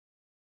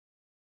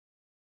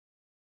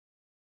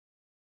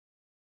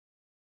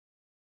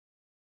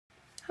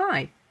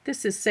Hi,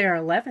 this is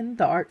Sara Levin,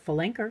 the Artful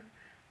Inker.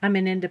 I'm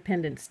an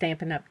independent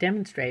Stampin' Up!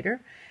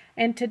 Demonstrator,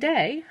 and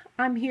today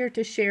I'm here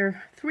to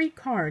share 3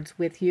 cards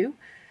with you,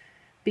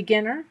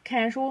 beginner,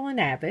 casual, and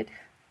avid,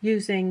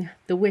 using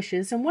the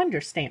Wishes and Wonder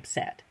stamp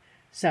set.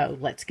 So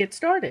let's get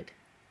started.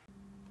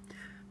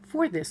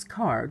 For this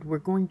card, we're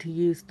going to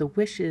use the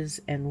Wishes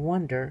and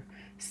Wonder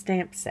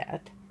stamp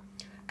set.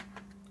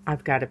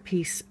 I've got a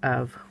piece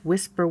of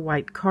Whisper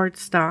White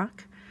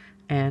cardstock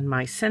and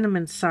my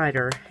Cinnamon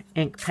Cider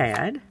ink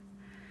pad,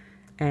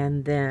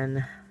 and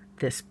then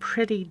this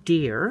pretty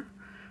deer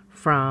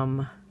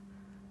from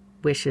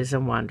Wishes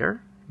and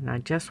Wonder. And I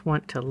just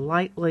want to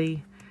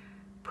lightly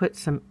put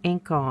some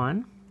ink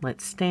on.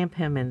 Let's stamp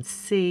him and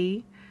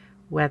see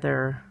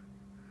whether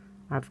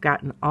I've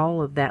gotten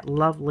all of that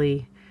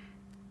lovely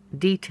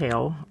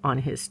detail on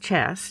his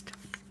chest.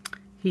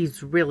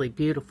 He's really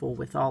beautiful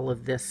with all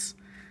of this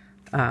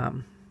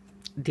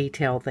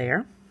detail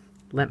there.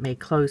 Let me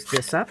close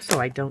this up so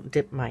I don't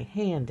dip my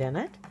hand in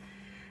it.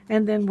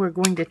 And then we're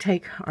going to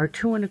take our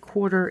 2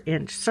 1/4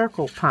 inch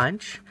circle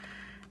punch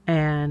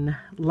and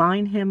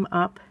line him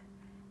up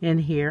in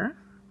here.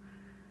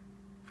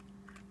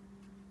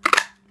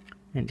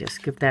 And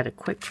just give that a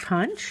quick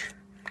punch.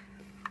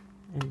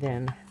 And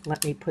then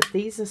let me put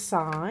these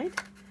aside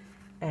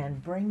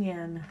and bring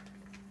in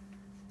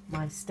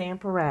my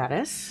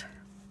Stamparatus.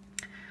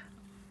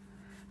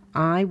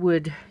 I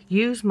would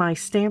use my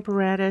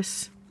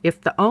Stamparatus if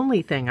the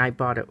only thing I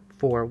bought it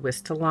for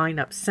was to line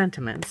up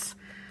sentiments.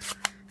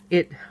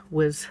 It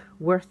was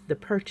worth the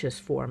purchase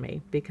for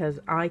me because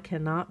I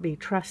cannot be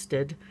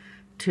trusted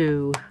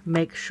to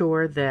make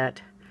sure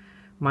that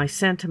my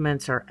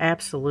sentiments are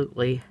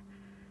absolutely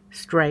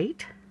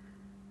straight.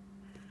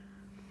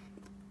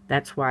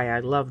 That's why I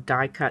love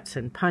die cuts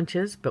and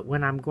punches, but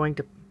when I'm going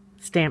to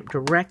stamp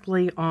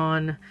directly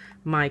on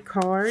my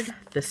card,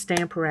 the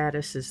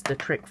Stamparatus is the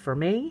trick for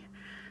me.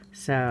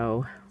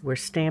 So we're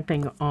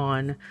stamping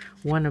on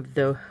one of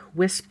the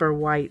Whisper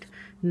White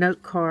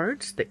note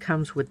cards that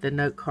comes with the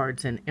note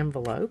cards in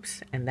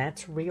envelopes, and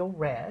that's real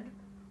red.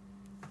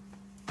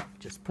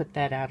 Just put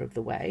that out of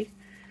the way.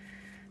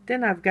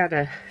 Then I've got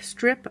a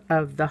strip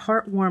of the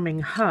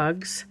Heartwarming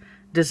Hugs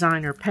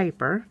Designer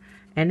Paper,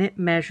 and it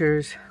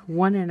measures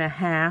 1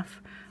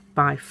 1/2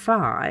 by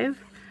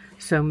 5.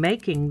 So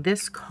making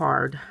this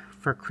card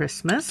for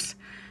Christmas,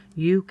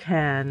 you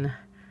can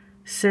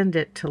send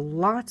it to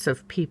lots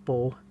of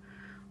people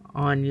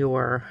on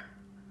your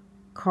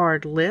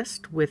card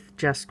list with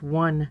just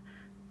 1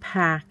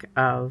 pack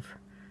of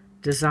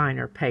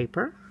designer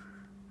paper.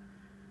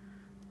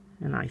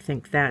 And I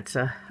think that's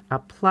a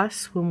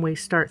plus when we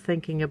start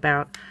thinking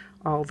about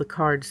all the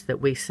cards that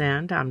we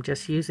send. I'm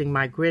just using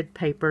my grid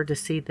paper to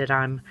see that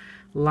I'm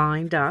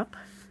lined up.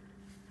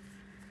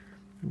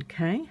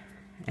 Okay,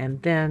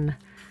 and then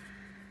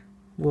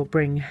we'll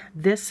bring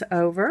this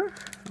over,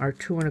 our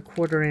 2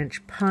 1/4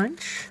 inch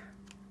punch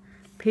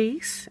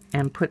piece,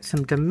 and put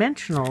some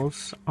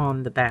dimensionals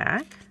on the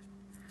back.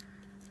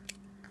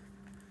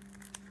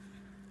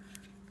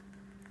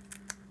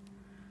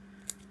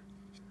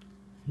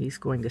 He's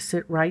going to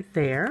sit right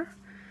there.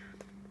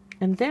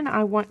 And then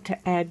I want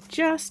to add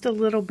just a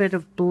little bit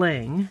of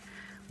bling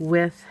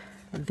with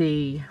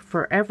the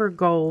Forever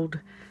Gold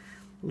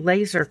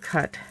laser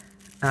cut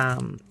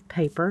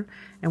paper,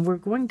 and we're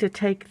going to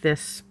take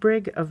this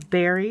sprig of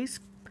berries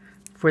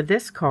for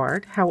this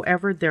card.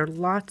 However, there are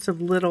lots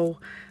of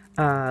little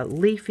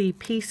leafy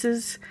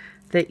pieces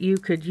that you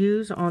could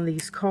use on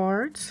these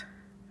cards.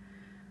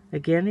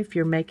 Again, if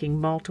you're making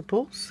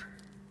multiples.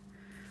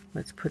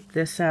 Let's put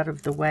this out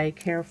of the way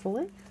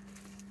carefully.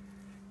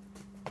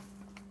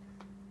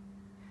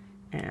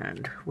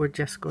 And we're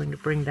just going to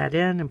bring that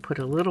in and put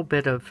a little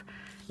bit of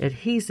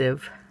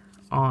adhesive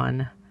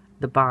on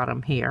the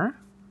bottom here.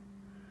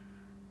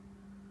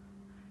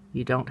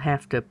 You don't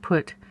have to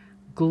put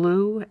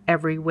glue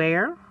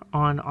everywhere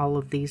on all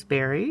of these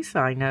berries.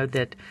 I know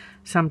that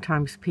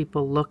sometimes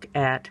people look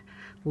at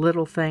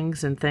little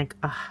things and think,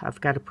 oh, I've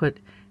got to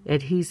put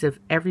adhesive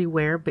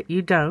everywhere, but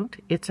you don't.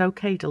 It's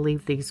okay to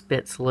leave these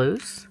bits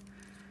loose.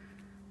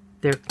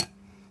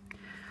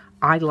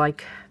 I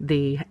like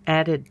the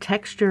added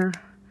texture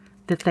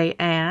that they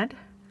add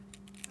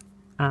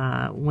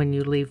when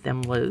you leave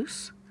them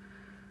loose.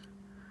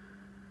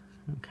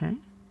 Okay,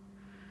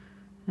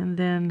 and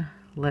then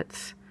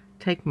let's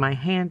take my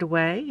hand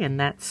away, and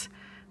that's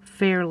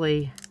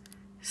fairly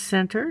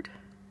centered.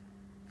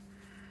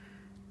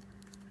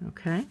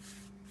 Okay.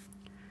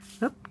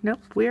 Oh,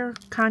 nope, we're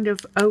kind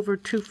of over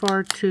too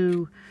far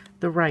to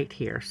the right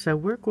here. So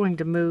we're going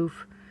to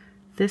move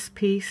this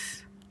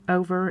piece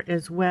over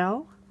as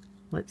well.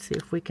 Let's see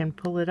if we can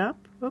pull it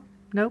up. Oh,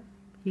 nope,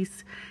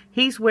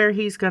 he's where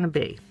he's going to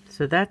be.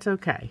 So that's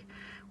okay.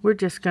 We're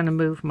just going to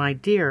move my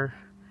deer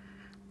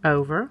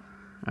over.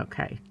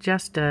 Okay,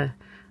 just a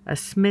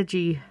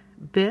smidgy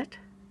bit.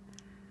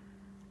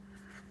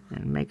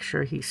 And make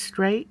sure he's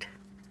straight.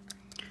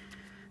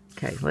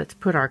 Okay, let's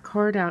put our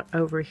card out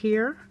over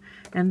here.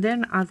 And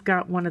then I've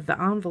got one of the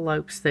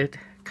envelopes that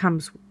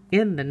comes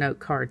in the note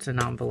cards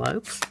and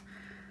envelopes.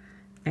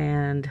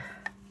 And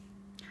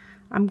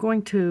I'm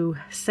going to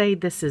say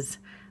this is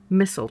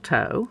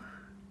mistletoe.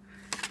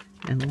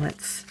 And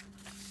let's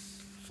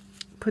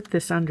put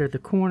this under the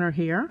corner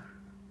here.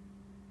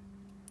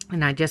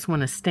 And I just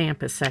want to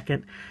stamp a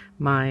second.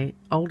 My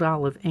old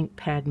olive ink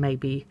pad may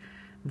be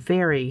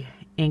very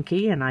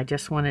inky, and I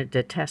just wanted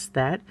to test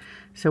that.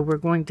 So we're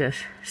going to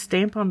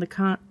stamp on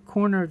the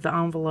corner of the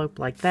envelope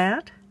like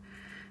that.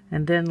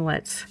 And then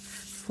let's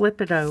flip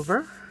it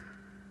over.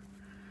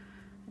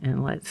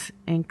 And let's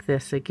ink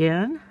this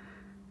again.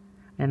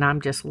 And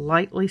I'm just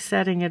lightly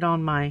setting it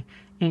on my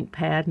ink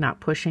pad,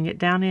 not pushing it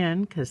down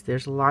in, because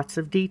there's lots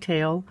of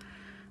detail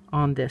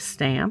on this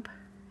stamp.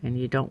 And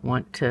you don't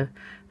want to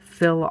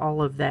fill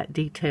all of that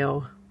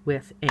detail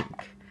with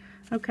ink.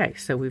 Okay,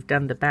 so we've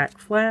done the back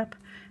flap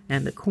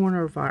and the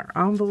corner of our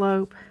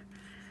envelope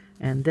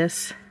and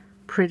this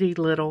pretty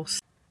little.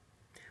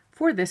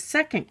 For this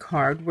second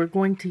card, we're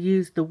going to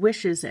use the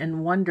Wishes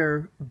and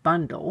Wonder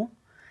bundle,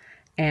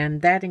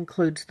 and that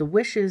includes the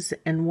Wishes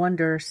and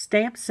Wonder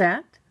stamp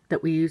set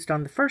that we used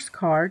on the first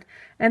card,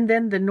 and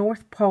then the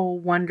North Pole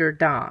Wonder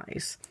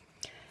dies.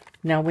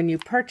 Now, when you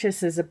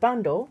purchase as a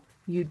bundle,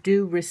 you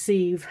do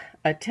receive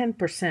a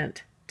 10%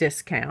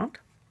 discount.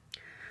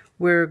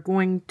 We're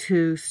going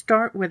to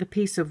start with a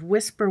piece of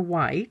Whisper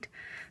White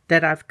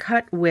that I've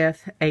cut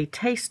with a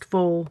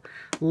Tasteful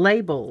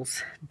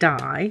Labels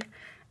die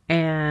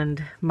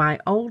and my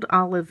old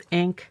olive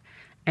ink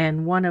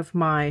and one of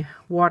my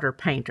water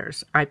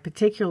painters. I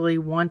particularly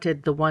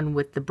wanted the one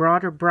with the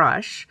broader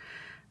brush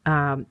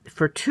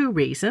for two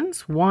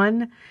reasons.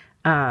 One,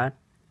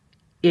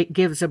 it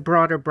gives a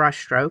broader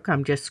brush stroke.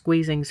 I'm just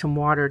squeezing some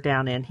water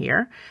down in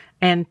here.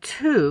 And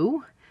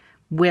two,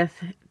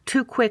 with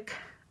two quick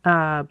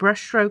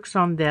brush strokes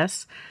on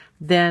this,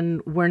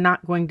 then we're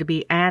not going to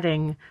be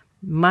adding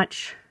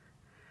much,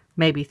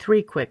 maybe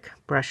 3 quick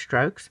brush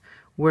strokes.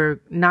 We're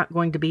not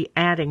going to be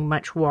adding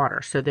much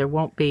water, so there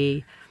won't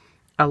be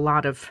a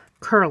lot of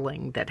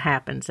curling that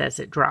happens as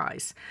it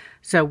dries.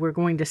 So we're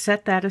going to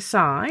set that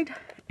aside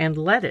and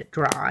let it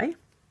dry.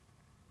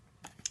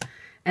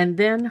 And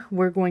then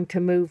we're going to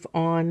move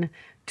on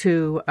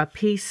to a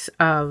piece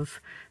of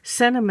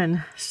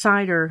cinnamon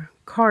cider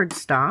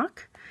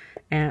cardstock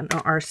and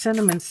our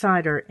cinnamon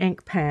cider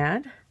ink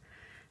pad,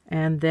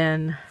 and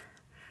then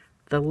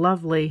the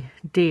lovely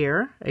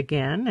deer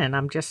again, and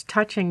I'm just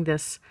touching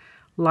this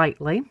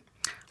lightly.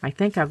 I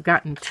think I've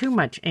gotten too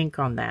much ink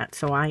on that,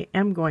 so I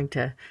am going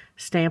to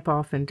stamp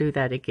off and do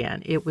that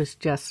again. It was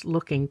just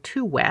looking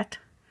too wet.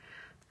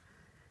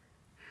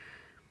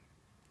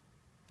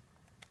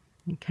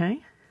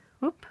 Okay,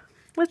 whoop.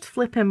 Let's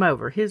flip him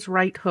over. His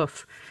right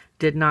hoof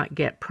did not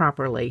get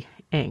properly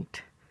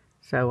inked,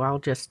 so I'll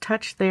just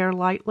touch there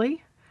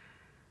lightly.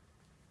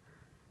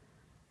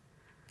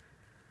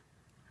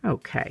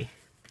 Okay,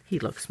 he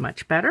looks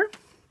much better.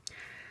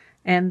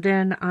 And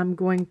then I'm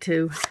going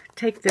to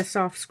take this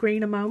off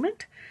screen a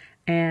moment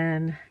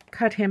and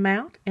cut him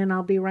out, and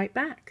I'll be right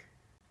back.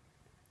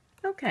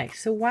 Okay,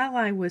 so while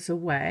I was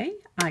away,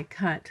 I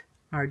cut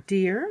our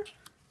deer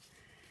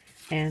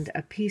and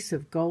a piece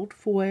of gold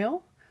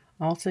foil,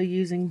 also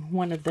using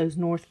one of those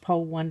North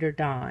Pole Wonder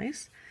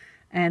dies,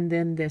 and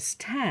then this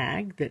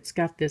tag that's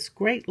got this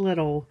great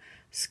little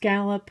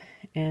scallop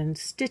and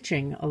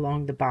stitching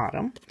along the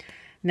bottom.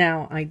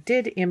 Now, I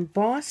did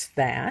emboss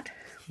that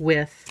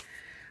with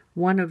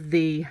one of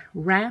the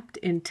Wrapped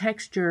in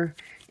Texture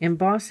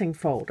embossing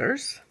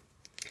folders,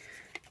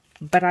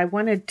 but I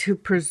wanted to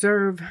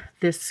preserve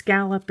this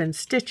scallop and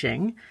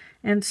stitching,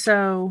 and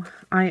so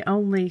I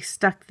only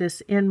stuck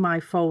this in my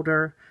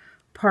folder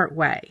part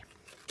way.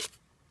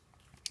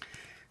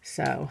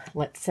 So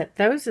let's set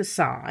those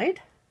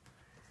aside.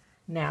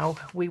 Now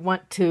we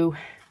want to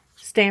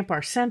stamp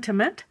our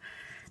sentiment,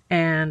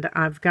 and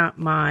I've got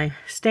my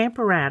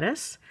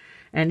Stamparatus,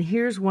 and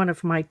here's one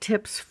of my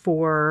tips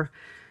for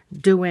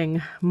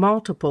doing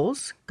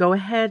multiples. Go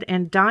ahead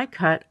and die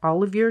cut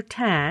all of your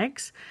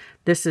tags.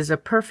 This is a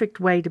perfect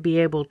way to be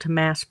able to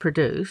mass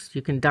produce.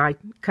 You can die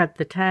cut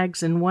the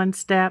tags in one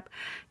step,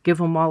 give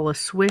them all a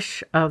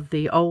swish of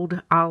the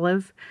old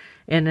olive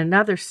in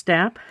another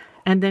step,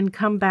 and then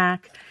come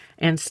back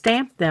and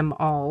stamp them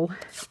all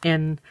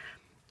in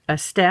a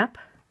step.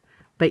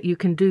 But you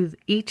can do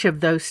each of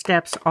those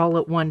steps all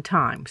at one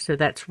time. So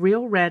that's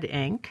real red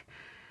ink.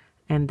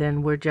 And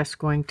then we're just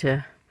going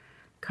to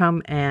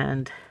come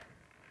and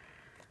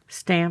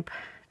stamp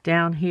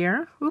down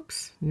here.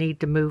 Oops, need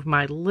to move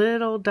my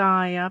little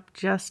die up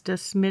just a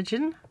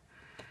smidgen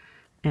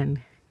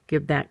and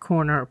give that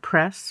corner a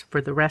press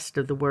for the rest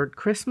of the word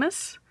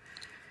Christmas.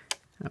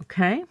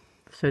 Okay,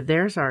 so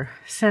there's our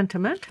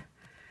sentiment.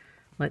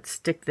 Let's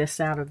stick this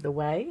out of the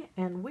way,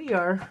 and we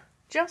are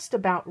just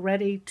about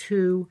ready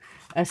to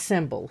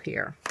assemble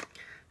here.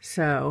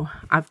 So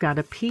I've got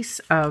a piece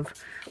of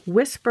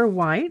Whisper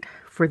White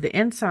for the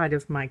inside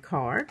of my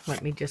card.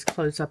 Let me just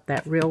close up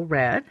that real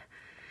red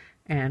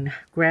and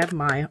grab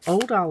my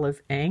old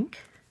olive ink,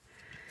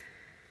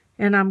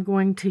 and I'm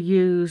going to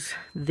use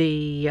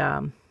the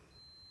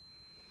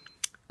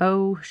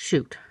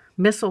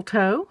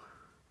mistletoe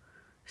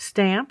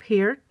stamp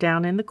here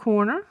down in the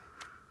corner,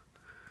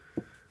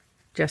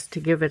 just to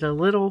give it a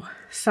little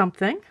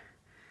something.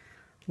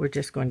 We're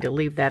just going to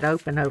leave that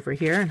open over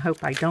here and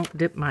hope I don't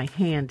dip my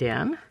hand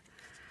in.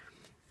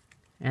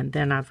 And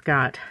then I've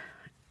got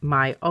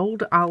my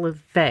old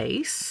olive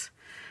base,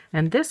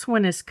 and this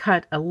one is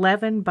cut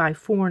 11 by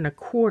 4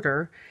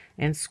 1/4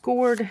 and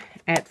scored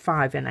at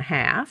 5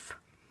 1/2,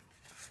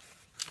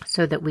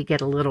 so that we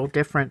get a little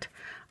different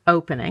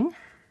opening.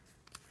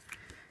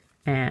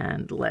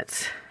 And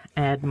let's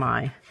add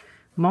my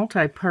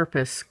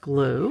multi-purpose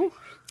glue.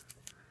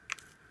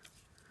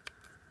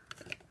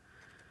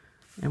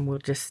 And we'll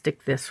just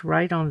stick this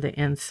right on the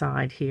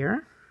inside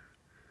here.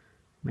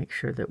 Make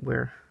sure that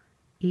we're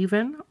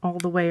even all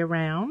the way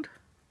around.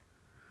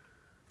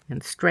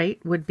 And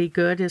straight would be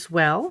good as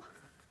well.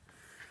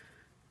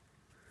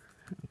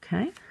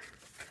 Okay.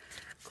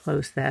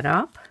 Close that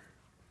up.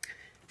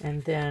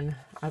 And then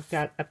I've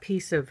got a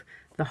piece of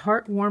the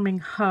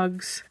Heartwarming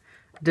Hugs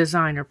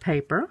Designer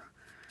Paper.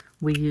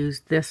 We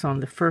used this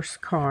on the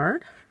first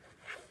card.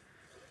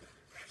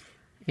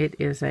 It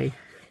is a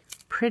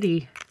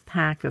pretty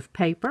pack of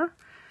paper,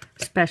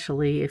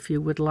 especially if you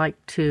would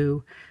like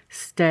to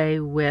stay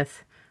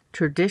with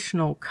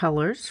traditional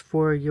colors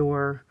for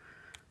your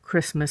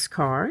Christmas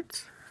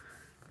cards.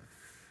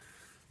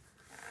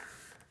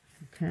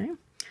 Okay,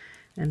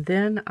 and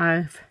then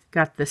I've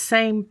got the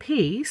same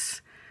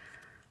piece.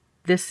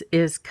 This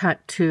is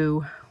cut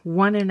to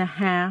 1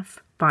 1/2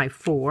 by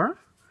 4,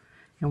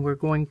 and we're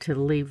going to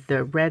leave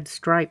the red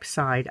stripe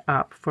side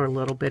up for a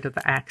little bit of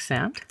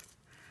accent.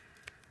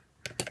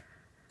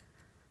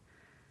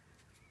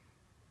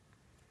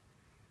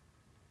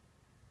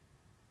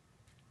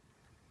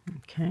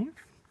 Okay,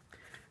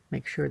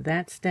 make sure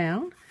that's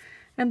down.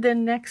 And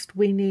then next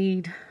we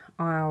need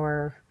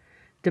our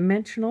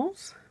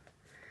dimensionals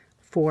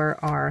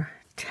for our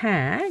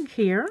tag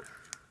here.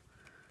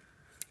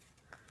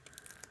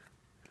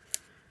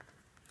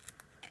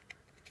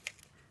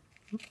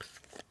 Oops.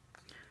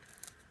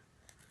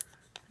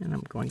 And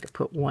I'm going to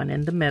put one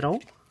in the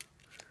middle.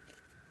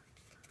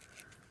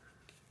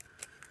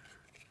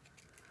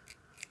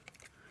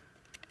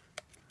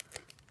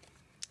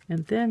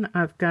 And then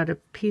I've got a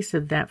piece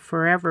of that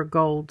Forever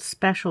Gold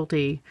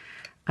Specialty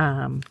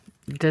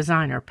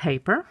Designer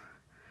Paper,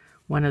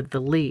 one of the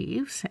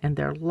leaves, and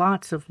there are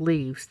lots of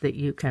leaves that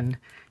you can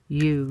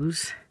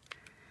use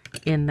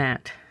in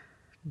that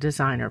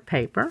designer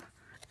paper.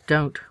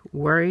 Don't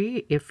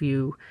worry if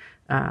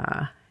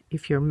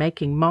you're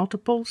making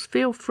multiples.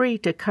 Feel free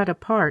to cut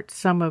apart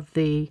some of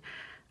the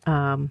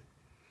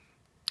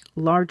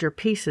larger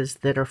pieces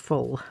that are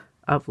full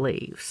of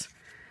leaves.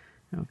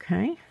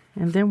 Okay.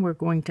 And then we're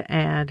going to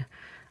add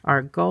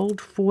our gold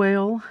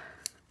foil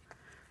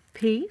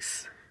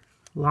piece.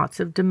 Lots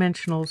of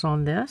dimensionals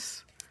on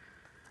this.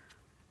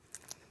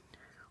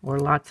 Or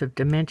lots of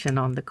dimension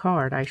on the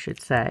card, I should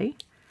say.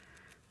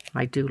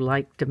 I do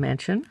like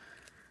dimension.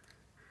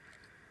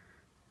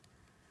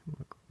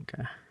 We're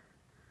going to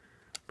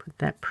put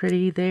that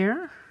pretty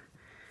there.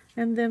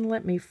 And then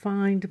let me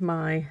find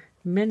my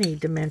mini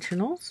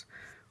dimensionals.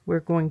 We're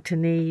going to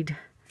need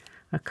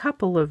a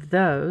couple of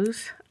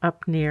those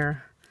up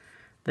near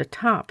the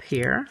top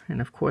here, and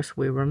of course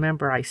we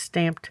remember I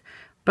stamped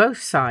both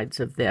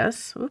sides of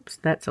this. Oops,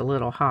 that's a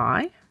little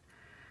high.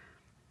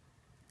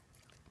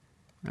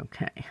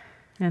 Okay,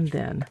 and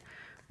then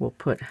we'll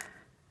put a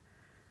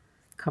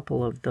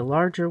couple of the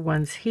larger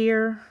ones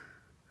here,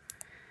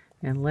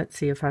 and let's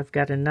see if I've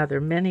got another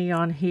mini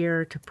on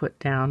here to put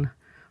down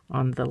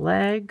on the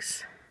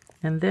legs.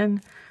 And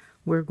then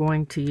we're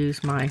going to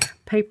use my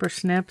paper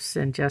snips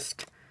and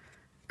just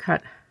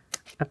cut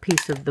a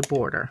piece of the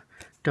border.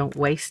 Don't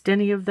waste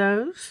any of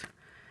those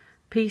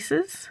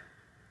pieces.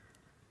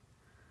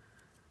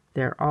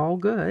 They're all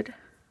good.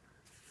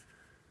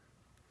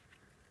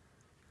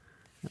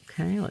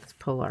 Okay, let's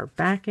pull our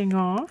backing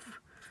off.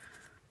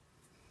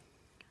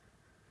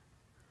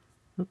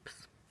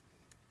 Oops.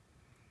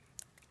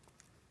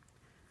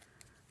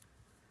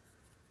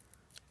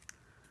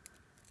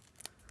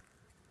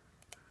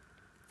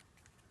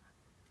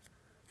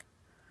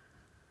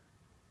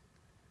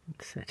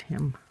 Let's set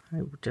him.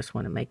 I just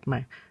want to make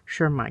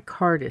sure my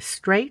card is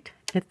straight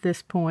at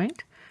this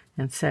point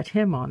and set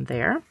him on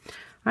there.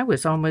 I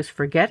was almost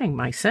forgetting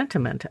my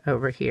sentiment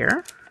over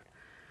here.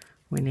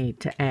 We need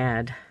to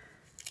add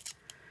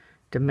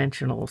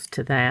dimensionals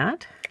to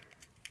that.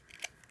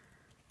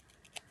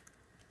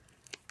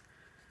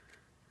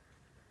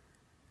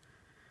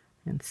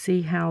 And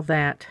see how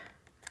that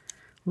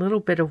little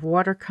bit of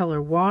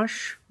watercolor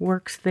wash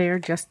works there,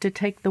 just to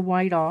take the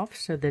white off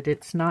so that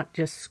it's not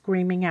just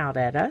screaming out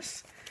at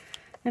us.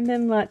 And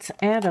then let's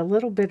add a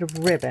little bit of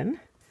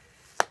ribbon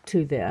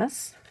to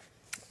this.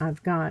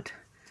 I've got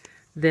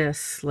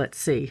this, let's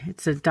see,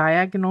 it's a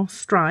diagonal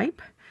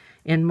stripe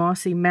in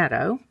Mossy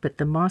Meadow, but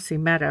the Mossy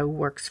Meadow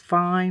works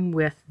fine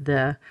with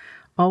the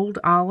old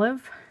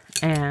olive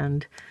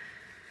and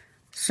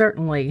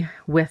certainly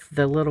with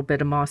the little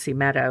bit of Mossy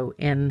Meadow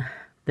in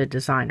the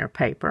designer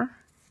paper.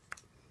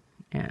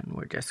 And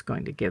we're just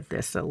going to give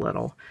this a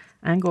little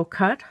angle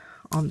cut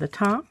on the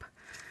top.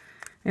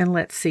 And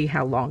let's see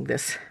how long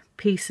this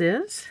piece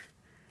is.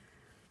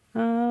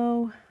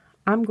 Oh,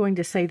 I'm going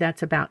to say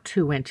that's about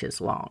 2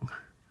 inches long.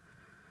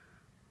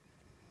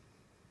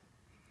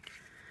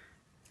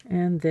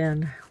 And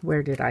then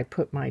where did I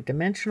put my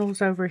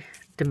dimensionals over?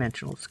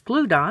 Dimensionals,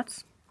 glue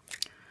dots.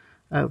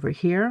 Over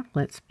here,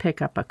 let's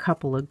pick up a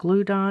couple of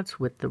glue dots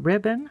with the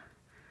ribbon.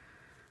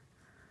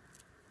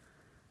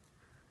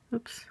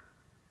 Oops.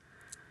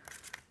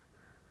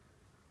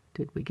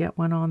 Did we get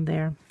one on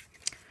there?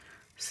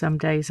 Some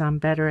days I'm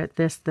better at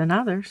this than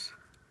others.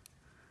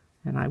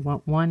 And I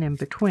want one in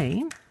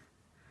between.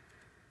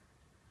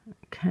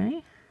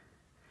 Okay.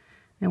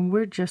 And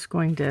we're just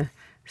going to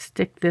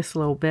stick this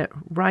little bit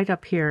right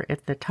up here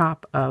at the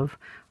top of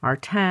our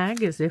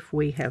tag as if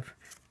we have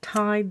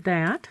tied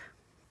that.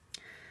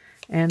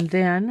 And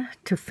then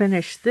to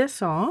finish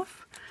this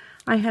off,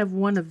 I have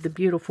one of the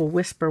beautiful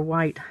Whisper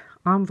White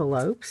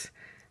envelopes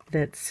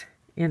that's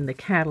in the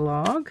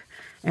catalog,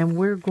 and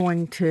we're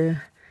going to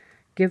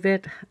give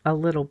it a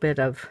little bit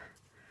of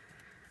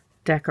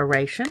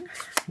decoration.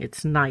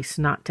 It's nice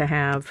not to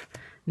have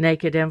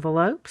naked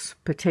envelopes,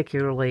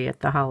 particularly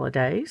at the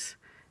holidays.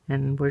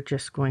 And we're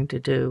just going to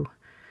do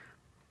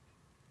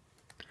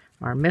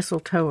our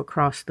mistletoe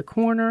across the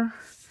corner,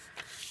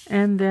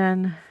 and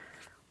then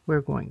we're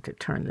going to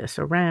turn this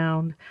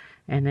around,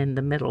 and in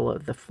the middle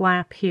of the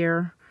flap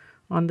here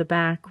on the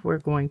back, we're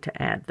going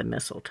to add the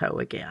mistletoe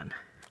again.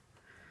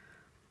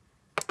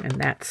 And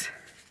that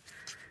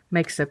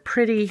makes a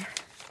pretty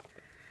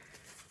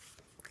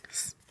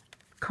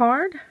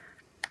card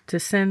to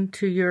send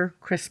to your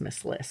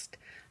Christmas list.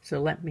 So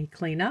let me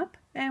clean up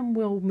and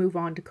we'll move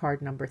on to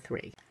card number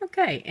 3.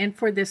 Okay, and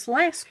for this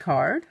last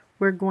card,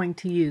 we're going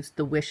to use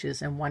the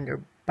Wishes and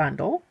Wonder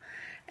bundle,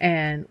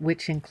 and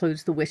which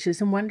includes the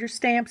Wishes and Wonder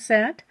stamp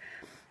set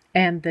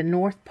and the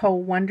North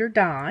Pole Wonder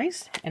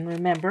dies. And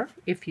remember,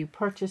 if you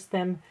purchase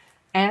them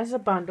as a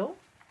bundle,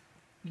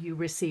 you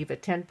receive a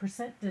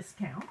 10%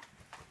 discount.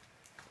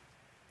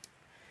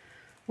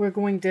 We're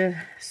going to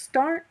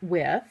start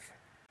with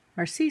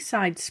our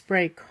Seaside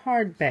Spray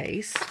card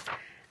base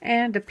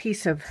and a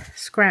piece of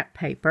scrap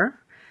paper.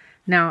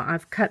 Now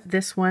I've cut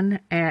this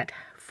one at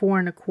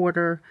 4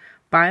 1/4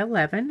 by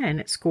 11, and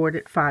it's scored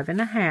at 5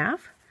 1/2,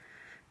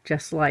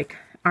 just like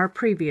our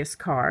previous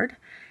card.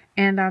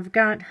 And I've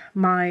got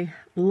my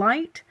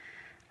light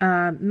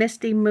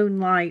Misty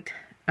Moonlight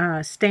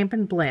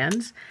Stampin'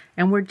 Blends,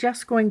 and we're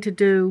just going to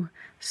do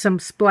some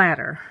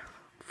splatter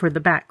for the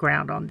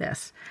background on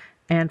this.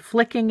 And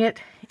flicking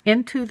it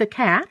into the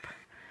cap,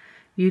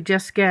 you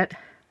just get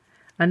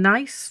a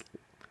nice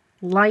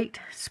light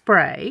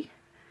spray.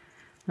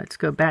 Let's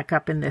go back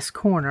up in this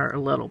corner a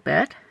little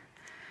bit.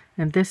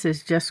 And this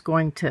is just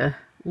going to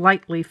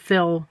lightly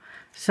fill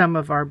some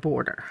of our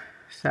border.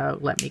 So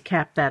let me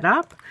cap that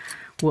up.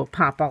 We'll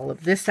pop all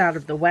of this out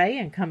of the way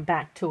and come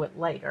back to it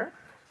later.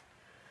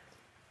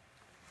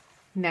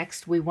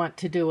 Next, we want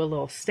to do a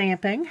little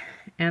stamping,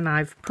 and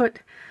I've put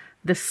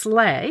the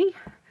sleigh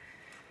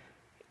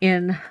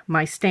in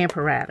my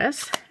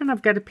Stamparatus, and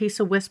I've got a piece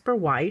of Whisper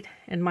White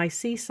and my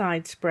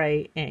Seaside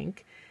Spray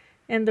ink.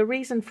 And the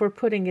reason for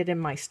putting it in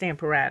my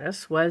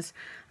Stamparatus was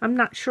I'm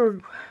not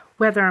sure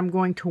whether I'm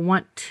going to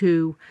want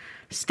to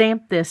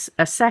stamp this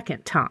a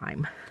second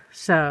time.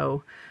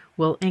 So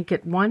we'll ink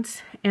it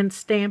once and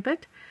stamp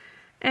it.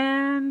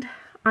 And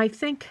I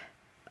think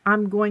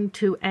I'm going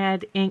to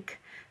add ink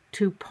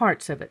to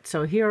parts of it.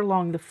 So here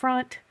along the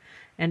front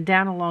and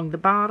down along the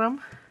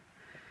bottom,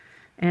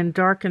 and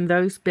darken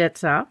those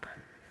bits up.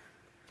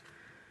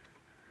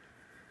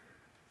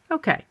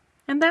 Okay,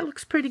 and that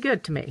looks pretty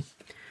good to me.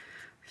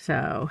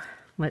 So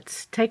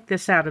let's take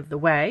this out of the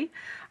way.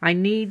 I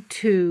need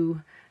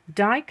to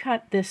die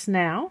cut this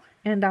now,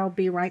 and I'll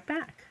be right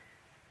back.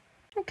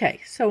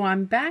 Okay, so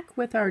I'm back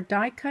with our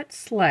die cut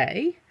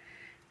sleigh,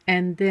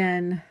 and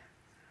then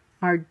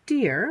our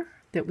deer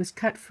that was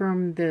cut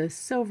from the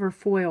silver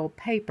foil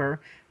paper.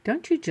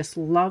 Don't you just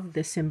love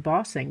this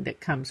embossing that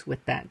comes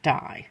with that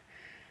die?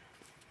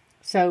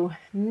 So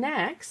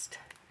next,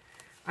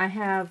 I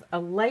have a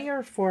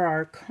layer for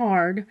our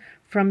card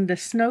from the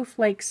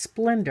Snowflake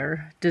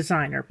Splendor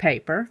Designer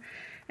Paper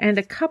and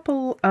a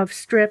couple of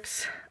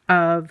strips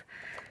of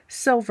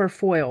silver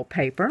foil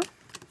paper.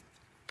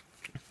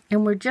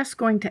 And we're just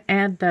going to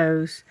add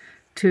those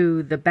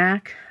to the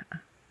back,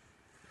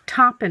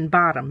 top and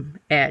bottom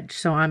edge.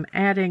 So I'm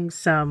adding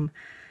some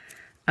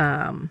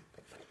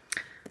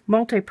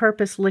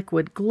multi-purpose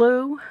liquid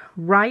glue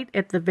right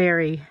at the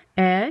very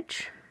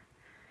edge.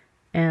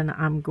 And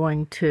I'm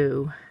going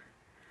to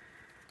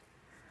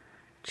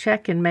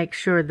check and make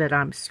sure that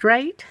I'm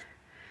straight,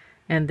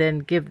 and then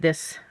give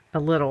this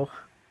a little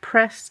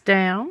press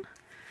down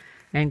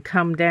and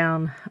come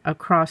down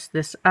across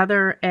this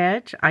other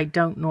edge. I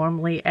don't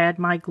normally add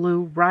my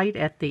glue right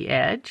at the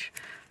edge,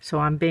 so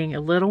I'm being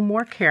a little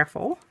more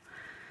careful.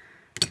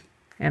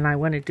 And I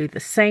want to do the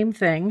same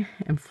thing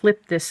and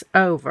flip this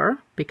over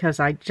because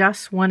I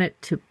just want it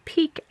to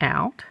peek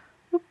out.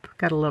 Oop,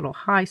 Got a little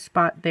high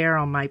spot there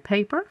on my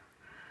paper.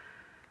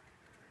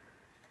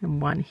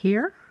 And one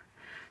here.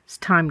 It's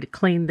time to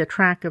clean the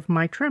track of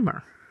my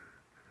trimmer.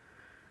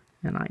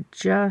 And I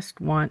just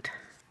want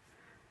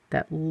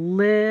that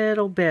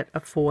little bit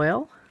of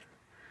foil.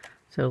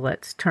 So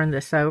let's turn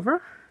this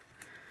over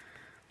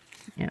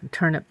and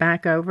turn it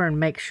back over and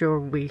make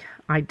sure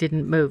I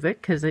didn't move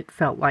it, because it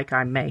felt like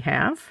I may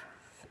have.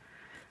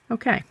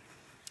 Okay,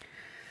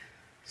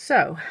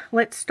 so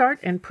let's start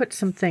and put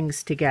some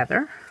things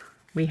together.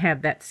 We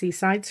have that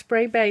Seaside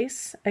Spray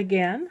base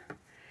again,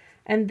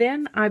 and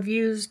then I've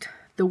used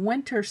the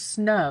Winter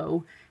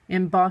Snow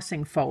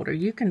embossing folder.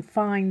 You can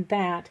find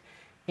that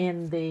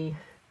in the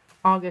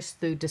August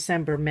through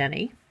December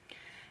mini.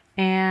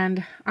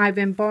 And I've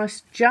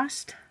embossed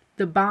just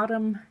the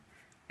bottom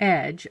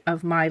edge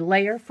of my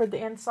layer for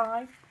the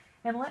inside.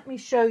 And let me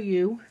show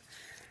you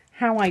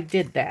how I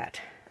did that.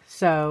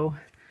 So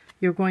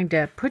you're going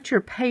to put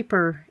your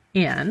paper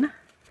in,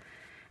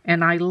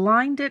 and I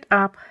lined it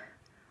up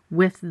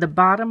with the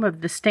bottom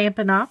of the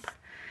Stampin' Up,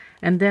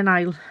 and then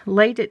I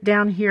laid it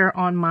down here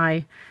on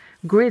my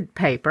grid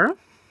paper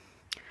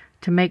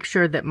to make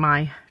sure that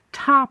my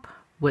top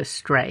was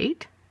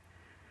straight,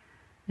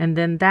 and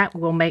then that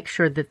will make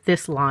sure that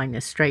this line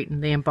is straight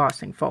in the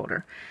embossing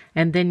folder.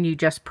 And then you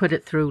just put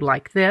it through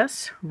like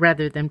this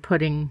rather than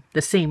putting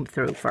the seam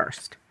through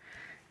first.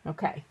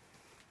 Okay,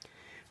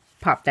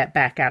 pop that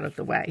back out of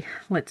the way.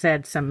 Let's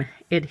add some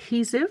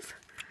adhesive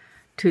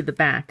to the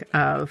back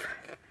of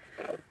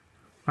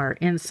our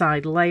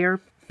inside layer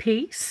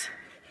piece.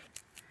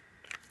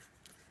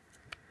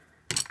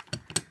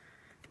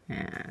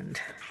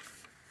 And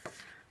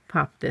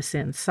pop this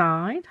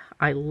inside.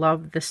 I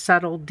love the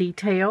subtle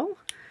detail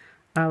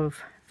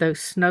of those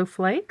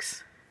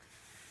snowflakes.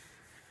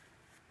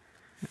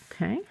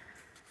 Okay.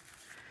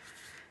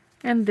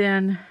 And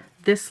then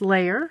this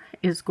layer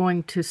is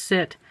going to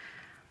sit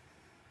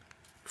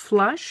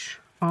flush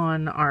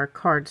on our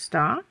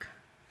cardstock.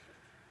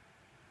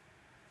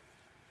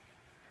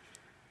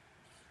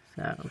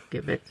 So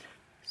give it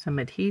some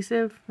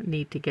adhesive. I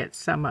need to get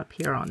some up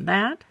here on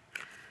that.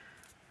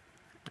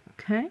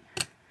 Okay.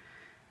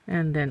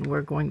 And then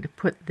we're going to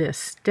put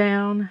this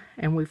down,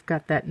 and we've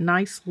got that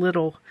nice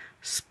little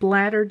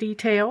splatter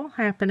detail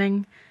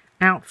happening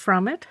out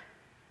from it.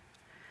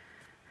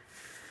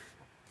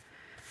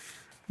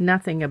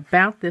 Nothing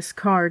about this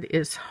card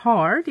is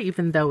hard,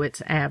 even though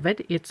it's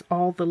Avid. It's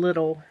all the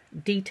little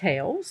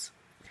details.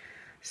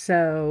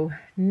 So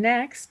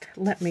next,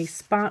 let me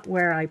spot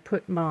where I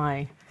put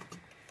my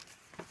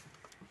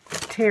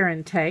tear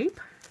and tape.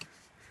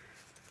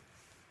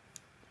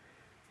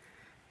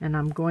 And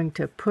I'm going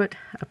to put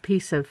a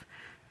piece of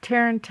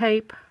tear and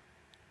tape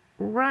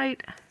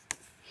right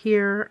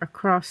here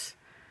across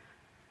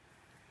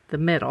the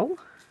middle.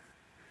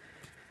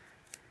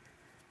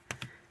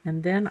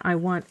 And then I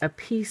want a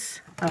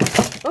piece of,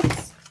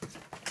 oops,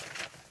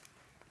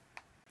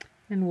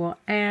 and we'll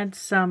add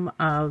some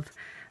of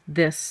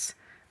this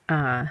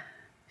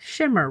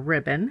shimmer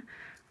ribbon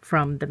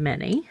from the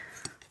mini.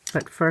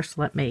 But first,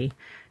 let me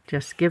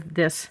just give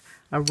this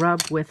a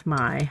rub with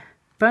my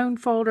bone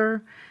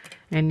folder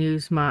and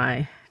use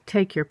my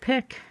take your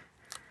pick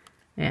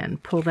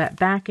and pull that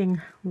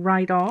backing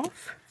right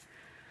off.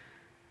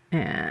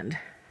 And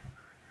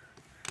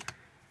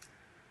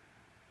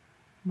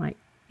my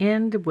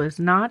end was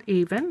not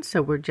even,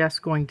 so we're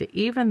just going to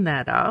even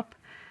that up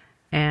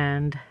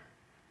and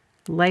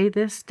lay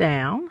this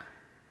down.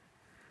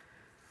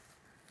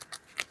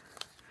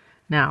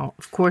 Now,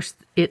 of course,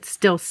 it's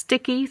still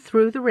sticky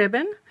through the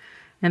ribbon,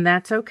 and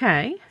that's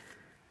okay.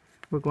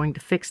 We're going to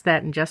fix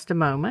that in just a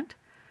moment.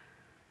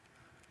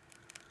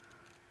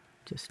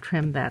 Just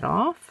trim that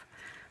off.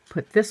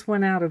 Put this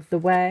one out of the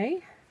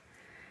way.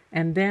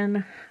 And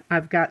then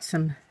I've got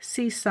some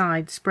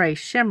Seaside Spray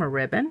shimmer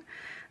ribbon.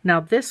 Now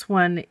this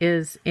one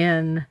is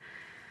in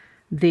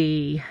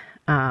the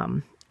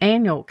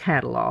annual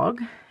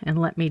catalog. And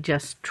let me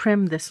just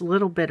trim this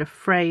little bit of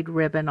frayed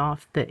ribbon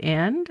off the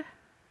end.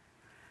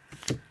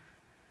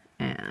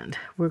 And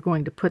we're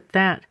going to put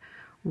that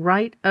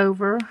right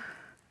over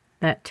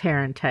that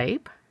tear and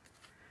tape.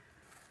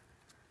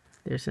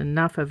 There's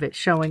enough of it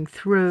showing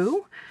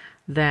through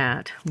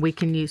that we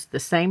can use the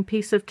same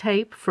piece of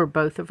tape for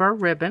both of our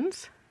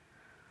ribbons.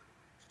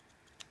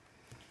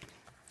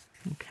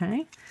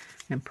 Okay,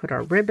 and put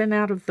our ribbon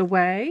out of the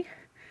way.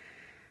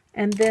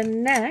 And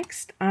then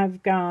next,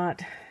 I've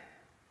got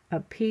a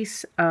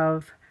piece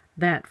of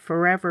that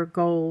Forever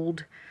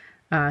Gold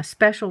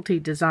specialty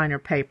designer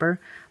paper,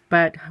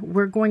 but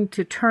we're going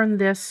to turn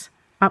this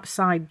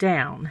upside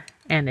down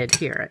and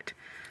adhere it.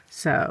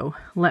 So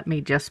let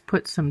me just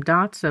put some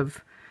dots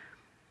of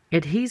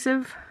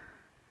adhesive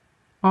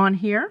on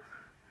here.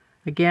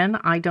 Again,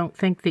 I don't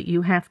think that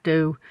you have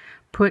to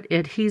put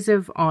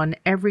adhesive on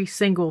every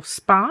single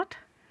spot.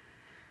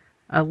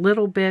 A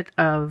little bit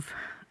of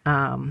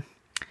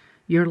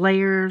your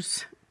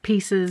layers,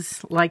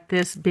 pieces like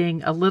this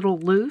being a little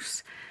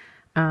loose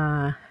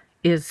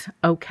is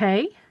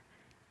okay.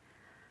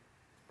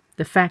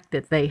 The fact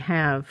that they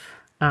have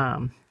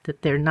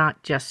that they're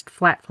not just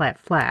flat, flat,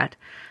 flat,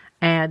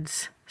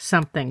 adds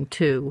something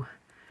to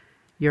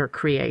your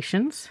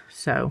creations.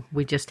 So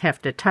we just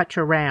have to touch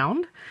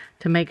around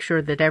to make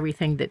sure that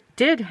everything that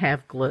did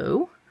have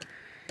glue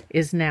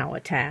is now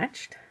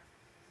attached.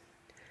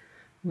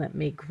 Let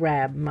me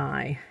grab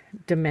my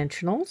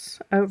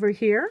dimensionals over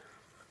here.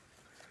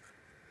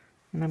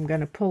 And I'm going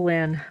to pull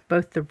in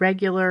both the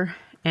regular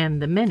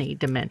and the mini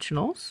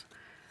dimensionals.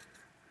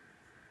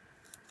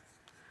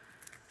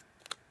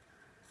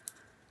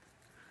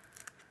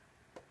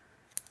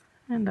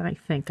 And I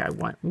think I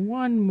want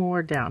one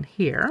more down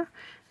here.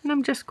 And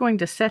I'm just going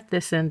to set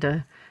this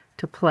into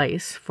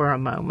place for a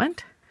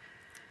moment.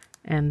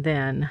 And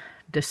then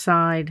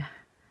decide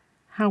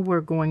how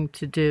we're going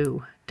to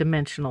do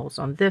dimensionals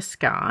on this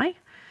guy.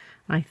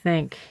 I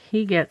think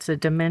he gets a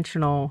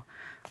dimensional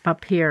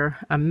up here,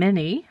 a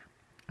mini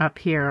up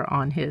here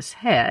on his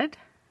head.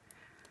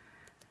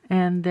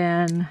 And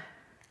then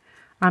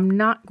I'm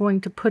not going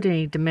to put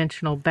any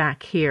dimensional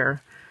back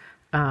here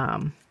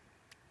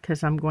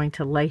because I'm going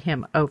to lay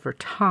him over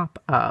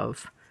top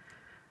of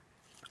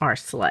our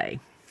sleigh.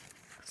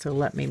 So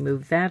let me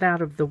move that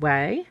out of the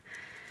way,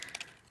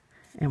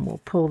 and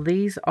we'll pull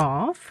these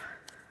off.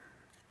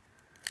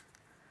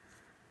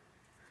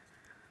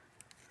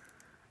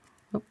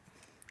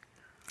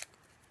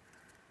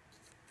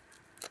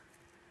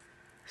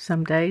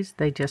 Some days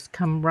they just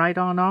come right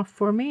on off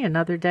for me, and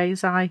other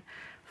days I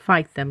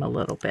fight them a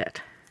little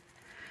bit.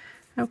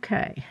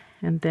 Okay,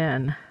 and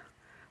then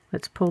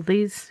let's pull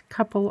these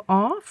couple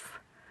off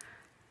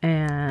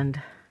and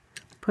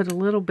put a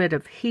little bit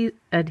of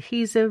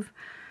adhesive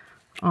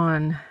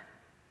on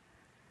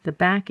the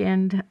back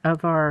end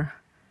of our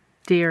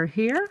deer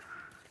here.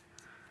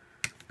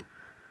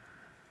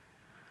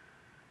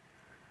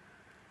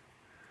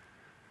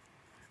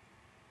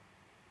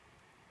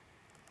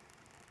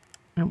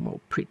 And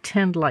we'll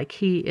pretend like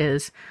he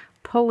is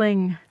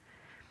pulling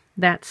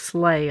that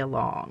sleigh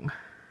along.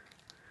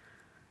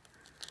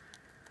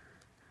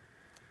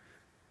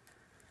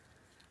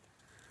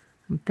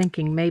 I'm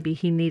thinking maybe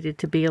he needed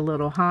to be a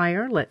little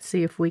higher. Let's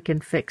see if we can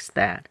fix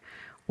that.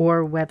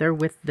 Or whether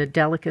with the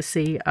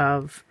delicacy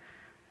of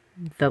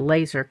the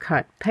laser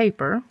cut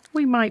paper,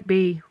 we might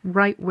be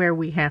right where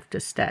we have to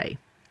stay.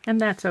 And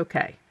that's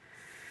okay.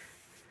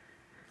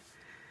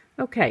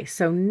 Okay,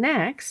 so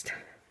next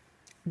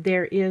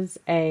there is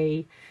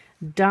a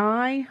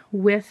die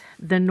with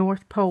the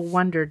North Pole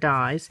Wonder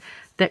dies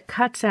that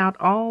cuts out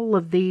all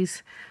of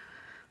these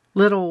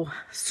little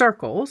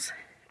circles,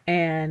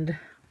 and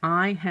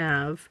I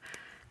have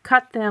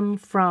cut them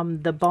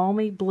from the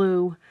Balmy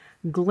Blue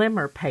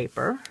Glimmer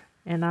paper,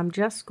 and I'm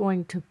just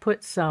going to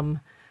put some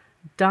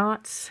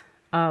dots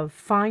of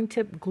fine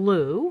tip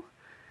glue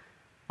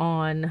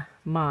on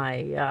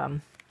my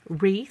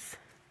wreath.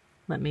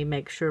 Let me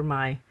make sure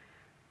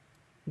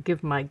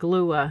give my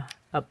glue a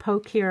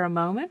poke here a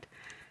moment.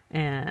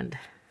 And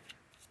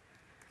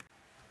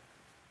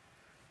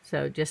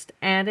so just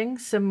adding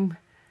some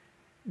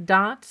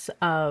dots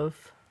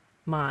of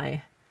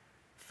my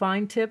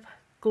fine tip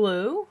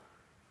glue.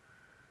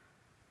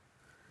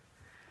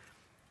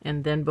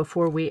 And then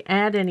before we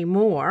add any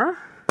more,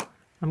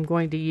 I'm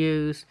going to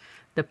use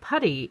the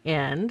putty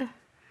end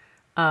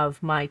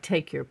of my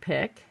Take Your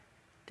Pick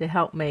to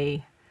help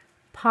me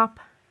pop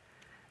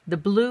the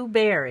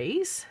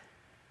blueberries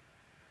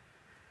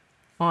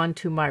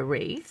onto my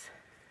wreath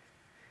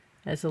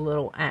as a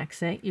little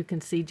accent. You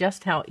can see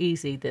just how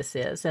easy this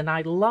is, and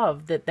I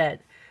love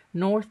that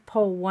North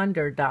Pole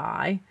Wonder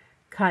die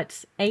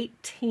cuts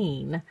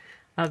 18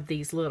 of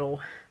these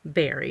little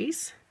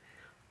berries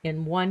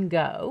in one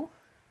go.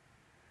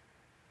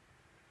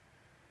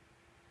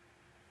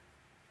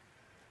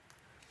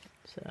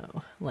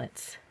 So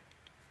let's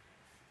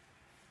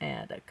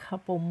add a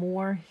couple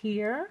more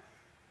here.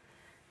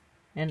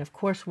 And of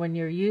course, when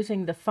you're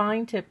using the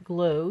fine tip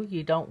glue,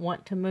 you don't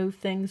want to move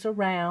things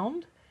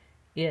around.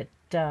 It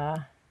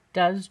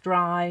does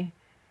dry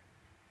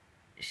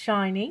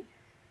shiny.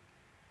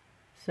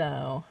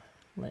 So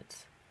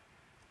let's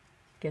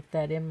get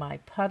that in my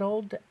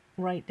puddle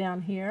right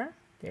down here.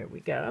 There we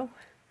go.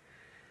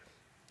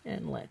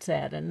 And let's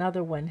add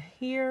another one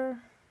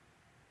here.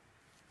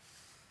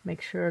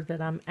 Make sure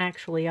that I'm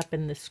actually up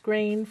in the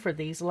screen for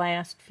these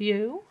last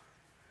few.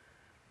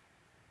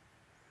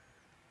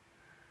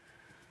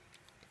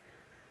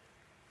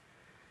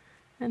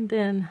 And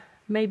then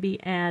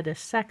maybe add a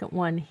second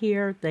one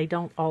here. They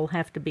don't all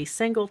have to be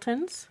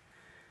singletons.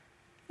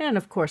 And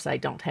of course I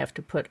don't have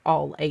to put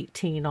all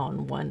 18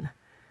 on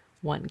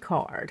one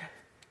card.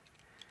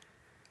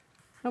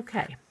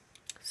 Okay,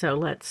 so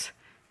let's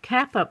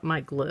cap up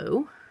my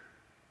glue.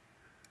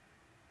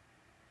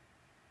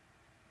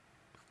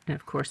 And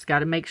of course, got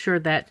to make sure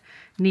that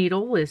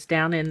needle is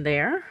down in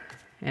there,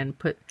 and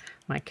put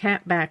my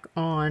cap back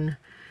on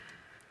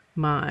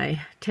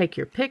my Take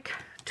Your Pick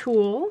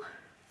tool.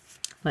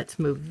 Let's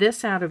move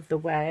this out of the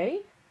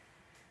way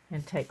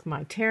and take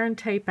my tear and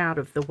tape out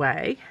of the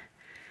way.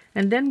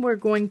 And then we're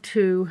going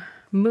to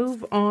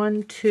move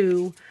on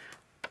to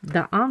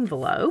the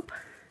envelope.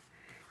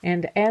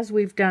 And as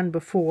we've done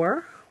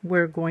before,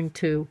 we're going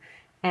to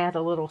add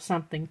a little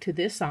something to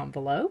this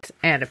envelope.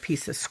 Add a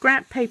piece of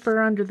scrap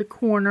paper under the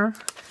corner.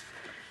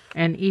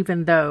 And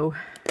even though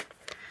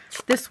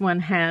this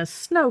one has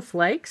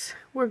snowflakes,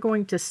 we're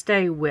going to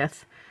stay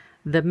with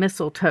the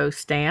mistletoe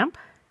stamp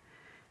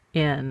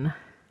in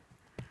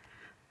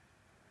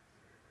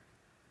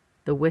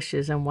the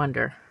Wishes and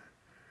Wonder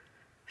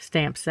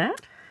stamp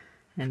set,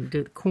 and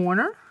do the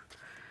corner,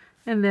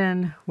 and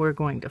then we're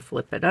going to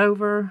flip it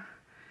over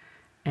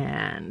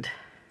and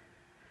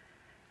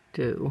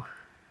do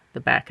the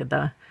back of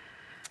the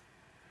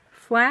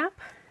flap.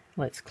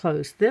 Let's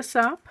close this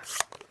up.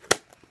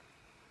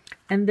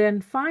 And then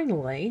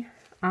finally,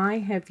 I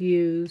have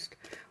used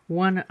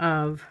one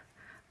of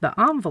the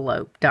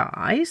envelope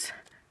dies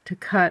to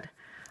cut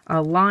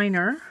a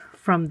liner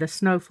from the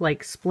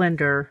Snowflake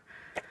Splendor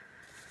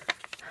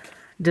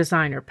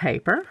Designer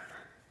Paper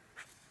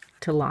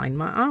to line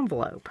my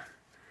envelope.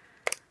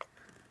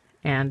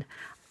 And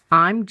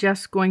I'm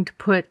just going to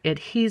put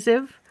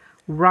adhesive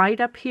right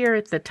up here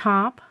at the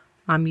top.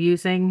 I'm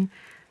using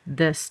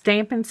the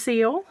Stampin'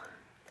 Seal.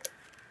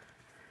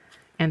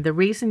 And the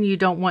reason you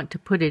don't want to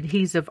put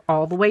adhesive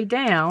all the way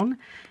down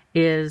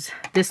is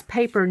this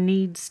paper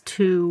needs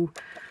to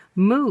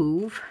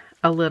move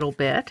a little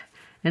bit.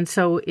 And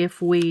so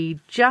if we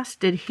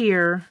just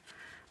adhere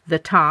the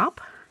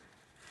top,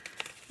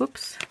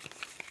 whoops,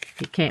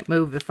 you can't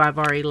move if I've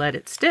already let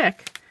it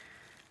stick.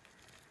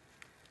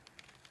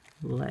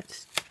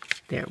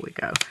 There we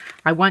go.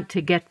 I want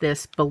to get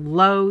this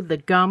below the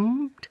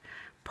gummed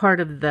part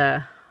of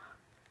the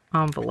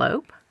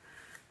envelope.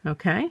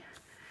 Okay.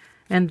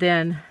 And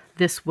then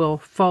this will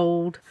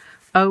fold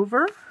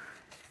over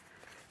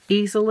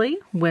easily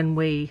when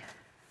we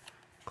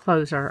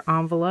close our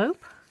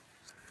envelope.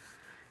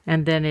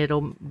 And then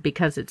it'll,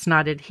 because it's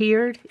not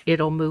adhered,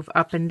 it'll move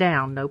up and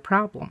down, no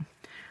problem.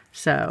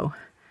 So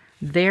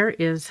there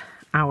is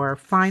our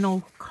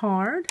final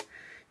card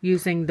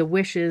using the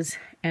Wishes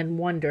and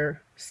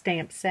Wonder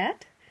stamp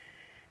set.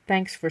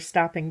 Thanks for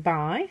stopping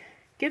by.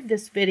 Give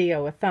this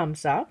video a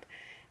thumbs up.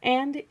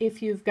 And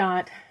if you've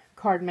got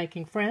card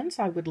making friends,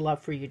 I would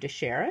love for you to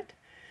share it.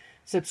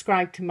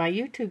 Subscribe to my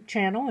YouTube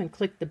channel and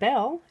click the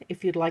bell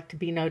if you'd like to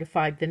be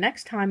notified the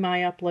next time I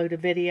upload a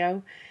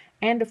video.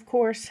 And of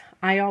course,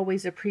 I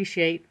always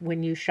appreciate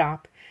when you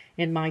shop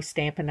in my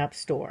Stampin' Up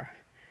store.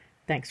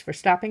 Thanks for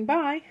stopping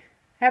by.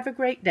 Have a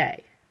great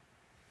day.